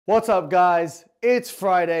What's up, guys? It's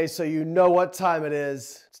Friday, so you know what time it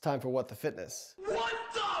is. It's time for What the Fitness. What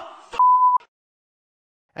the f***?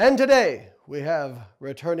 And today, we have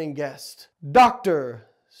returning guest, Dr.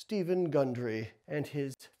 Stephen Gundry, and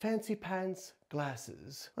his fancy pants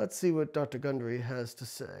glasses. Let's see what Dr. Gundry has to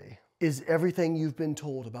say. Is everything you've been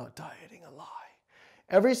told about dieting a lie?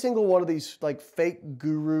 Every single one of these fake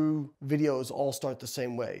guru videos all start the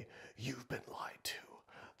same way. You've been lied to.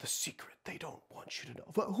 The secret they don't want you to know.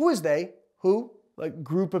 But who is they? Who? Like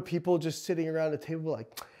group of people just sitting around a table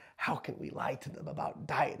like, how can we lie to them about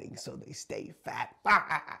dieting so they stay fat?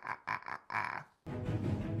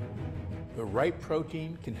 The right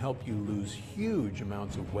protein can help you lose huge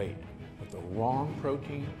amounts of weight, but the wrong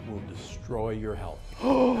protein will destroy your health.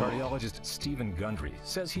 Cardiologist Stephen Gundry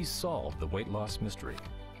says he's solved the weight loss mystery.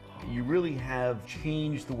 You really have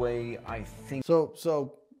changed the way I think.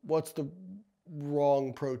 So what's the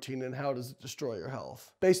wrong protein and how does it destroy your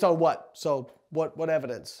health? Based on what? So what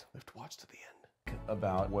evidence? We have to watch to the end.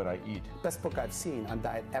 About what I eat. Best book I've seen on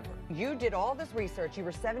diet ever. You did all this research. You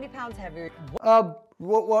were 70 pounds heavier.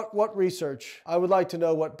 What research? I would like to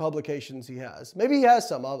know what publications he has. Maybe he has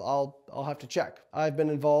some. I'll have to check. I've been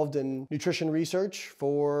involved in nutrition research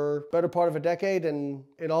for the better part of a decade, and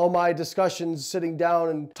in all my discussions, sitting down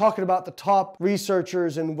and talking about the top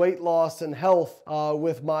researchers in weight loss and health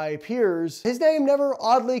with my peers, his name never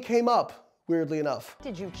oddly came up. Weirdly enough.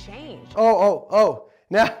 Did you change? Oh.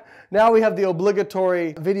 Now we have the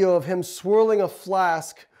obligatory video of him swirling a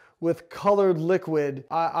flask with colored liquid.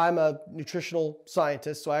 I'm a nutritional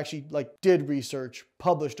scientist, so I actually did research,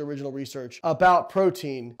 published original research about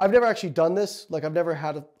protein. I've never actually done this. I've never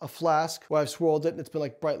had a flask where I've swirled it and it's been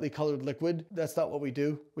brightly colored liquid. That's not what we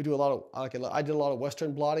do. We do a lot of, I did a lot of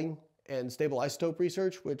Western blotting and stable isotope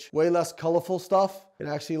research, which way less colorful stuff. And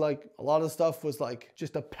actually a lot of the stuff was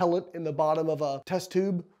just a pellet in the bottom of a test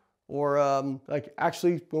tube. Or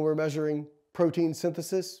actually when we're measuring protein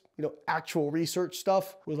synthesis, actual research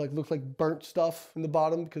stuff was looked like burnt stuff in the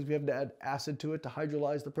bottom because we have to add acid to it to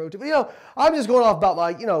hydrolyze the protein. But, I'm just going off about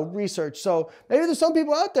my, research. So maybe there's some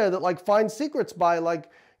people out there that find secrets by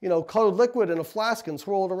colored liquid in a flask and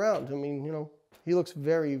swirl it around. I mean, he looks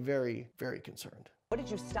very, very, very concerned. What did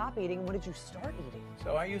you stop eating? What did you start eating?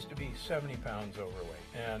 So I used to be 70 pounds overweight,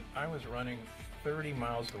 and I was running 30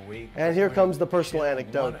 miles a week. And here comes the personal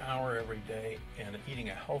anecdote. 1 hour every day and eating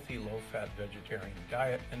a healthy, low-fat vegetarian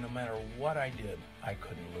diet, and no matter what I did, I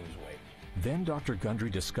couldn't lose weight. Then Dr. Gundry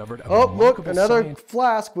discovered a look, another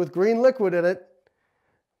flask with green liquid in it.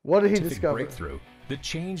 What did he discover? Breakthrough that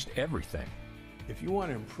changed everything. If you want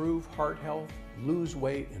to improve heart health, lose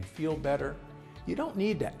weight, and feel better, you don't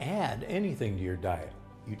need to add anything to your diet.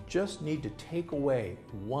 You just need to take away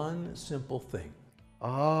one simple thing.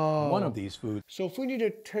 Oh. One of these foods. So if we need to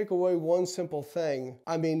take away one simple thing,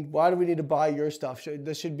 I mean, why do we need to buy your stuff?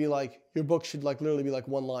 This should be your book should literally be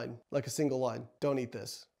one line, a single line. Don't eat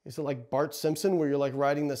this. Is it like Bart Simpson where you're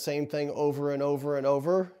writing the same thing over and over and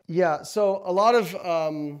over? Yeah, so a lot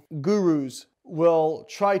of gurus will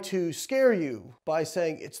try to scare you by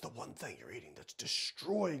saying it's the one thing you're eating that's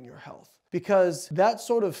destroying your health. Because that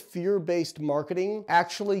sort of fear-based marketing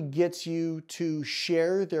actually gets you to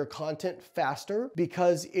share their content faster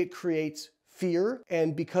because it creates fear.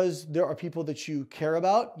 And because there are people that you care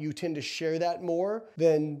about, you tend to share that more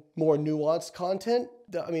than more nuanced content.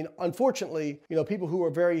 I mean, unfortunately, people who are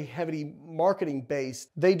very heavily marketing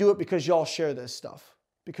based, they do it because y'all share this stuff.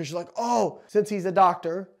 Because you're like, oh, since he's a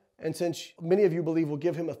doctor, and since many of you believe will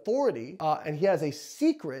give him authority, and he has a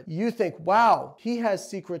secret, you think, wow, he has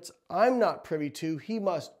secrets I'm not privy to. He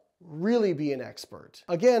must really be an expert.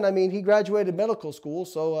 Again, I mean, he graduated medical school,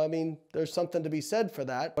 so I mean, there's something to be said for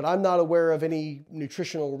that, but I'm not aware of any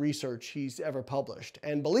nutritional research he's ever published.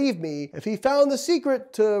 And believe me, if he found the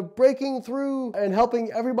secret to breaking through and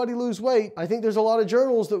helping everybody lose weight, I think there's a lot of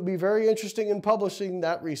journals that would be very interested in publishing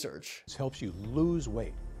that research. This helps you lose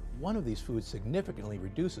weight. One of these foods significantly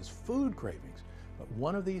reduces food cravings, but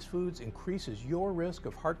one of these foods increases your risk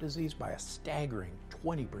of heart disease by a staggering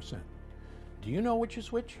 20%. Do you know which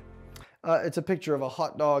is which? It's a picture of a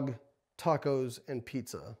hot dog, tacos, and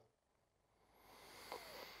pizza.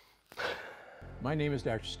 My name is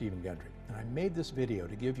Dr. Stephen Gundry, and I made this video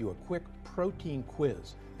to give you a quick protein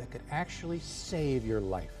quiz that could actually save your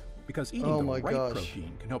life. Because eating the right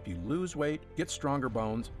protein can help you lose weight, get stronger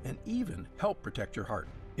bones, and even help protect your heart.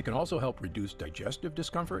 It can also help reduce digestive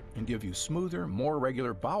discomfort and give you smoother, more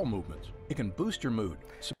regular bowel movements. It can boost your mood.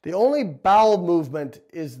 The only bowel movement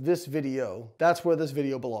is this video. That's where this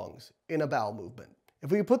video belongs, in a bowel movement.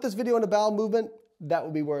 If we put this video in a bowel movement, that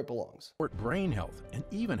would be where it belongs. Support brain health and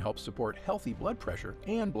even helps support healthy blood pressure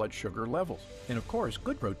and blood sugar levels. And of course,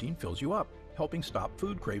 good protein fills you up, helping stop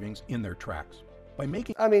food cravings in their tracks. By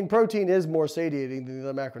making protein is more satiating than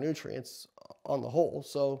the macronutrients on the whole,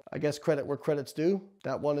 so I guess credit where credit's due.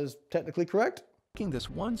 That one is technically correct. Making this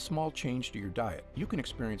one small change to your diet, you can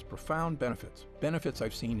experience profound benefits. Benefits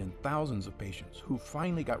I've seen in thousands of patients who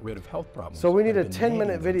finally got rid of health problems. So we need a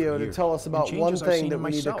 10-minute video to tell us about one thing that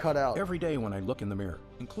we need to cut out. Every day when I look in the mirror,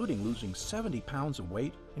 including losing 70 pounds of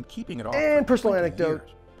weight and keeping it off. And for personal 20 anecdote.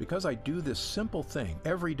 years. Because I do this simple thing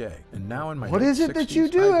every day, and now in my What is it that you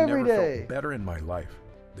do every day? Felt better in my life.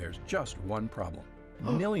 There's just one problem.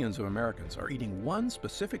 Millions of Americans are eating one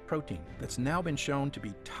specific protein that's now been shown to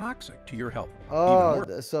be toxic to your health. Oh,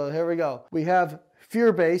 so here we go. We have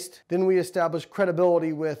fear-based, then we establish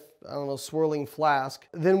credibility with, I don't know, swirling flask.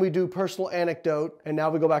 Then we do personal anecdote, and now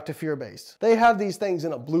we go back to fear-based. They have these things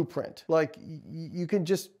in a blueprint. Like, you can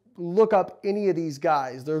just look up any of these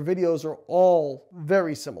guys. Their videos are all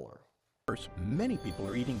very similar. Many people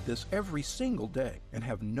are eating this every single day and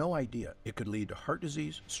have no idea it could lead to heart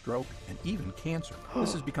disease, stroke, and even cancer.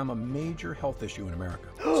 This has become a major health issue in America.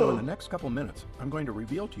 So in the next couple minutes, I'm going to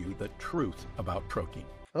reveal to you the truth about protein.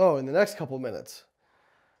 Oh, in the next couple minutes.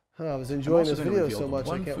 I was enjoying this video so much,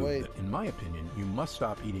 I can't wait. That, in my opinion, you must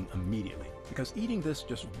stop eating immediately, because eating this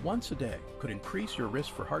just once a day could increase your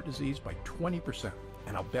risk for heart disease by 20%.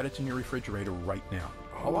 And I'll bet it's in your refrigerator right now.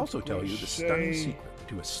 I'll also tell you the stunning secret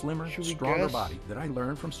to a slimmer, stronger body that I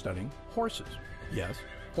learned from studying horses. Yes,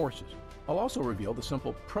 horses. I'll also reveal the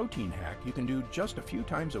simple protein hack you can do just a few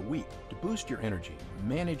times a week to boost your energy,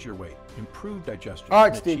 manage your weight, improve digestion. All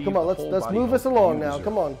right, Steve, come on, let's move us along now.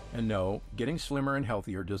 Come on. And no, getting slimmer and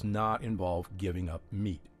healthier does not involve giving up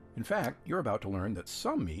meat. In fact, you're about to learn that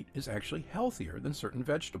some meat is actually healthier than certain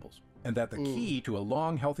vegetables, and that the key to a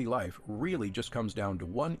long, healthy life really just comes down to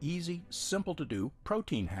one easy, simple-to-do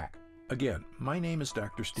protein hack. Again, my name is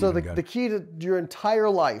Dr. Stephen Gundry. So the key to your entire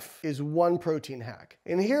life is one protein hack.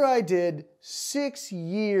 And here I did 6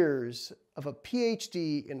 years of a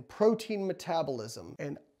PhD in protein metabolism,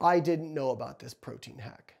 and I didn't know about this protein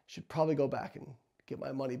hack. Should probably go back and get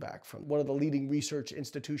my money back from one of the leading research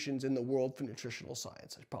institutions in the world for nutritional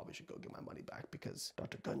science. I probably should go get my money back because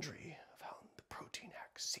Dr. Gundry found the protein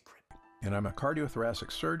hack secret. And I'm a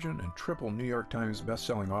cardiothoracic surgeon and triple New York Times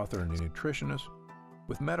best-selling author and a nutritionist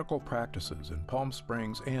with medical practices in Palm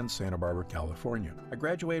Springs and Santa Barbara, California. I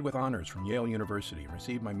graduated with honors from Yale University and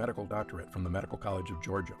received my medical doctorate from the Medical College of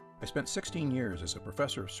Georgia. I spent 16 years as a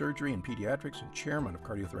professor of surgery and pediatrics and chairman of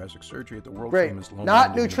cardiothoracic surgery at the world-famous Lone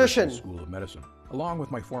Not Star nutrition. University School of Medicine. Along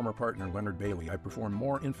with my former partner, Leonard Bailey, I performed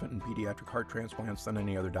more infant and pediatric heart transplants than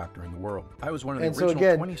any other doctor in the world. I was one of the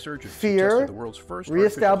original 20 surgeons who tested the world's first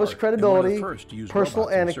reestablish credibility, and one of the first to use personal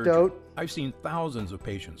anecdote. I've seen thousands of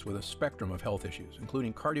patients with a spectrum of health issues,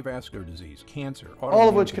 including cardiovascular disease, cancer, all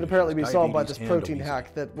of which can apparently be solved by this protein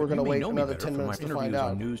hack that we're going to wait another 10 minutes to find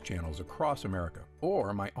out. On news channels across America,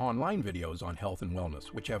 or my online videos on health and wellness,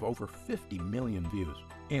 which have over 50 million views.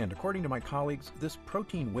 And according to my colleagues, this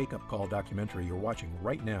protein wake-up call documentary you're watching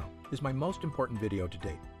right now is my most important video to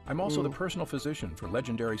date. I'm also the personal physician for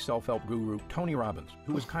legendary self-help guru Tony Robbins,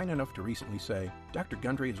 who was kind enough to recently say, Dr.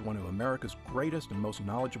 Gundry is one of America's greatest and most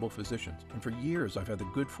knowledgeable physicians, and for years I've had the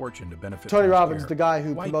good fortune to benefit Tony from Robbins, care. the guy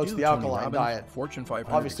who Why promotes do the Tony alkaline Robbins, diet, Fortune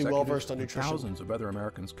 500 obviously well-versed on executives, nutrition. and thousands of other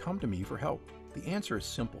Americans come to me for help? The answer is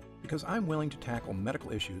simple, because I'm willing to tackle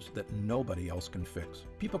medical issues that nobody else can fix.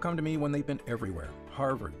 People come to me when they've been everywhere,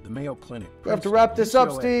 Harvard, the Mayo Clinic, We have to wrap this up,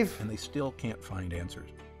 UCLA, Steve. and they still can't find answers.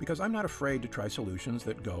 Because I'm not afraid to try solutions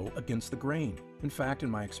that go against the grain. In fact, in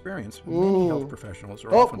my experience, many health professionals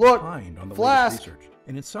are often behind on the latest research,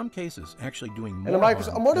 and in some cases, actually doing more harm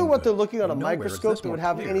I'm wondering than what good. they're looking on a Nowhere is microscope this that would more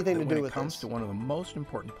have clear anything to than do when with it comes this. to one of the most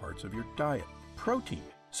important parts of your diet, protein.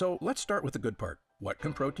 So let's start with the good part. What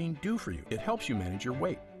can protein do for you? It helps you manage your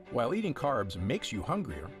weight. While eating carbs makes you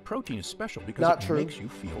hungrier, protein is special because it makes you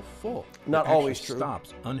feel full. Not always true. It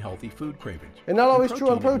stops unhealthy food cravings. And not always true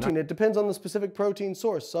on protein. It depends on the specific protein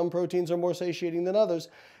source. Some proteins are more satiating than others,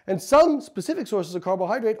 and some specific sources of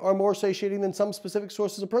carbohydrate are more satiating than some specific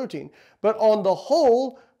sources of protein. But on the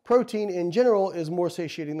whole, protein in general is more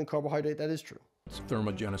satiating than carbohydrate. That is true. It's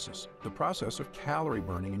thermogenesis, the process of calorie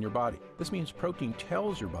burning in your body. This means protein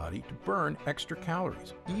tells your body to burn extra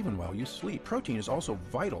calories, even while you sleep. Protein is also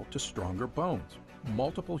vital to stronger bones.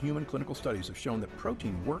 Multiple human clinical studies have shown that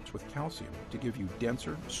protein works with calcium to give you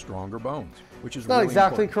denser, stronger bones, which is not really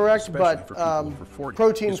exactly correct, especially but for people over 40.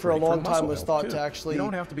 protein It's for a great long time muscle was health, thought too. to actually You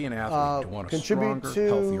don't have to be an athlete to want a contribute stronger, to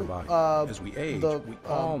healthier body. As we age, we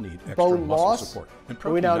all need extra bone muscle loss, support. And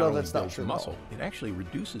but we protein now not know only that's not builds true at muscle, all. it actually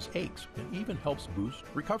reduces aches and even helps boost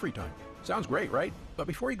recovery time. Sounds great, right? But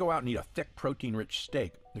before you go out and eat a thick protein-rich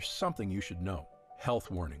steak, there's something you should know.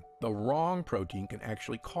 Health warning. The wrong protein can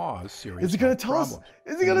actually cause serious Is he going to tell problems.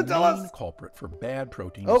 us? Is he going to tell us? The main culprit for bad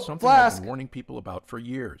protein Oh, is something flask. I've been warning people about for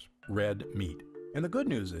years: red meat. And the good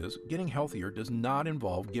news is, getting healthier does not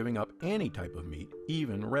involve giving up any type of meat,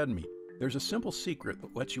 even red meat. There's a simple secret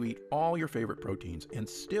that lets you eat all your favorite proteins and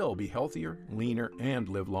still be healthier, leaner, and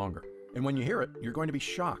live longer. And when you hear it, you're going to be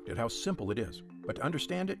shocked at how simple it is. But to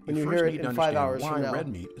understand it, you first need to understand why red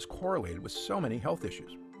meat is correlated with so many health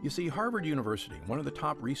issues. You see, Harvard University, one of the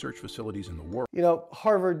top research facilities in the world. You know,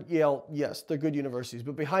 Harvard, Yale, yes, they're good universities,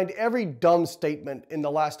 but behind every dumb statement in the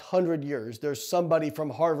last 100 years, there's somebody from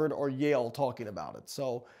Harvard or Yale talking about it.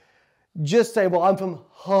 So just say, well, I'm from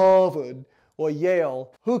Harvard or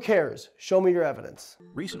Yale. Who cares? Show me your evidence.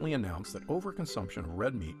 Recently announced that overconsumption of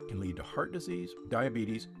red meat can lead to heart disease,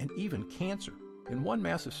 diabetes, and even cancer. In one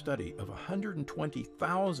massive study of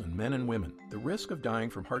 120,000 men and women, the risk of dying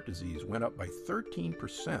from heart disease went up by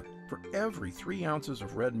 13% for every 3 ounces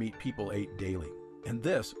of red meat people ate daily. And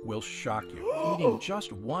this will shock you. Eating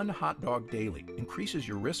just one hot dog daily increases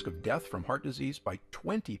your risk of death from heart disease by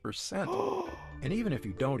 20%. And even if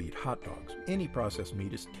you don't eat hot dogs, any processed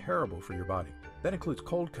meat is terrible for your body. That includes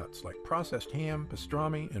cold cuts like processed ham,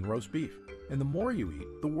 pastrami, and roast beef. And the more you eat,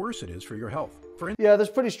 the worse it is for your health. Yeah, there's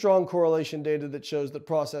pretty strong correlation data that shows that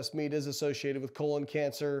processed meat is associated with colon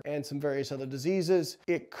cancer and some various other diseases.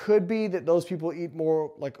 It could be that those people eat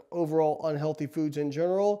more like overall unhealthy foods in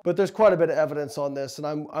general, but there's quite a bit of evidence on this, and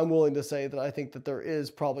I'm willing to say that I think that there is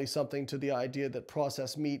probably something to the idea that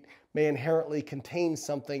processed meat may inherently contain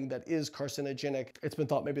something that is carcinogenic. It's been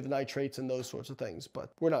thought maybe the nitrates and those sorts of things,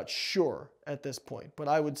 but we're not sure at this point. But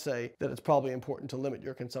I would say that it's probably important to limit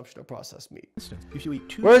your consumption of processed meat. If you eat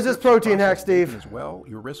 2 Where's this protein hack, Steve? As well,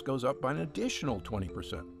 your risk goes up by an additional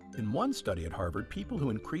 20%. In one study at Harvard, people who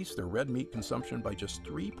increased their red meat consumption by just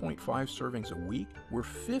 3.5 servings a week were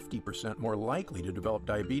 50% more likely to develop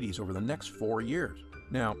diabetes over the next 4 years.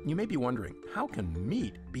 Now, you may be wondering, how can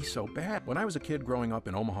meat be so bad? When I was a kid growing up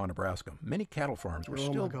in Omaha, Nebraska, many cattle farms were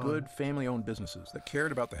still good family-owned businesses that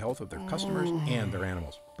cared about the health of their customers and their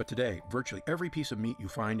animals. But today, virtually every piece of meat you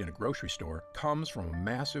find in a grocery store comes from a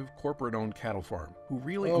massive corporate-owned cattle farm who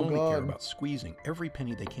really only care about squeezing every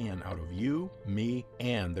penny they can out of you, me,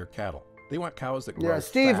 and their cattle. They want cows that grow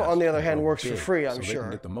Steve, fast on the other hand, and works for big, free, I'm so sure. they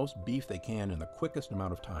can get the most beef they can in the quickest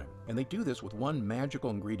amount of time. And they do this with one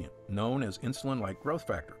magical ingredient known as insulin-like growth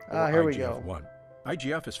factor, or here we IGF-1. go.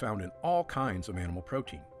 IGF is found in all kinds of animal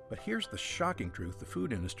protein. But here's the shocking truth the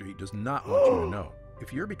food industry does not want you to know.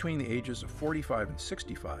 If you're between the ages of 45 and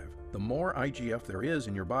 65, the more IGF there is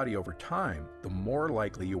in your body over time, the more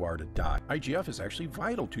likely you are to die. IGF is actually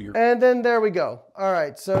vital to your... And then there we go. All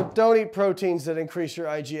right, so don't eat proteins that increase your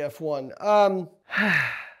IGF-1.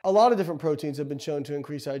 A lot of different proteins have been shown to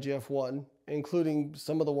increase IGF-1, including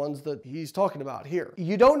some of the ones that he's talking about here.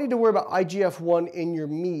 You don't need to worry about IGF-1 in your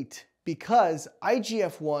meat because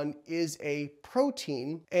IGF-1 is a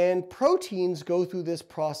protein, and proteins go through this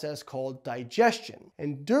process called digestion.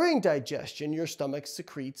 And during digestion, your stomach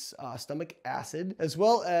secretes stomach acid, as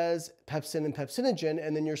well as pepsin and pepsinogen,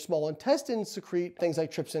 and then your small intestines secrete things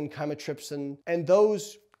like trypsin, chymotrypsin, and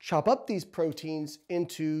those chop up these proteins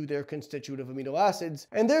into their constitutive amino acids,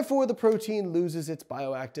 and therefore the protein loses its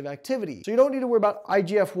bioactive activity. So you don't need to worry about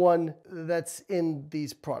IGF-1 that's in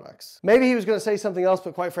these products. Maybe he was going to say something else,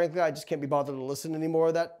 but quite frankly, I just can't be bothered to listen anymore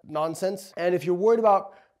of that nonsense. And if you're worried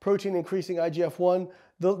about protein increasing IGF-1,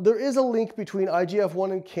 there is a link between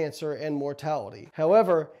IGF-1 and cancer and mortality.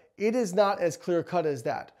 However, it is not as clear-cut as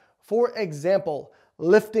that. For example,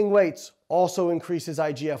 lifting weights also increases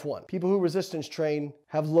IGF-1. People who resistance train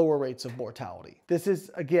have lower rates of mortality. This is,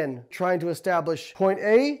 again, trying to establish point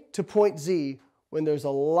A to point Z when there's a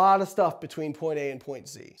lot of stuff between point A and point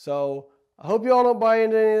Z. So I hope you all don't buy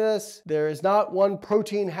into any of this. There is not one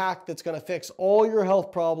protein hack that's gonna fix all your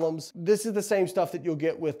health problems. This is the same stuff that you'll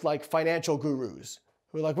get with like financial gurus.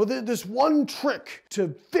 We're like, well, this one trick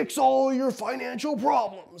to fix all your financial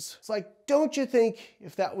problems. It's like, don't you think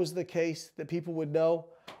if that was the case that people would know?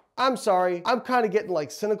 I'm sorry, I'm kind of getting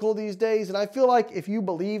like cynical these days, and I feel like if you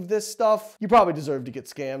believe this stuff, you probably deserve to get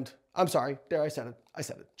scammed. I'm sorry, there, I said it. I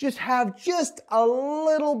said it. Just have just a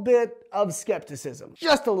little bit of skepticism.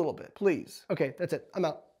 Just a little bit, please. Okay, that's it. I'm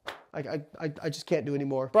out. I just can't do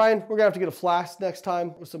anymore. Brian, we're gonna have to get a flask next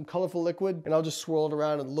time with some colorful liquid, and I'll just swirl it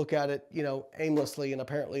around and look at it, you know, aimlessly, and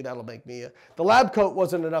apparently that'll make me, the lab coat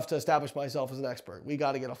wasn't enough to establish myself as an expert. We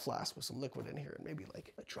gotta get a flask with some liquid in here and maybe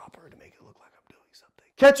like a dropper to make it look like I'm doing something.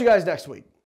 Catch you guys next week.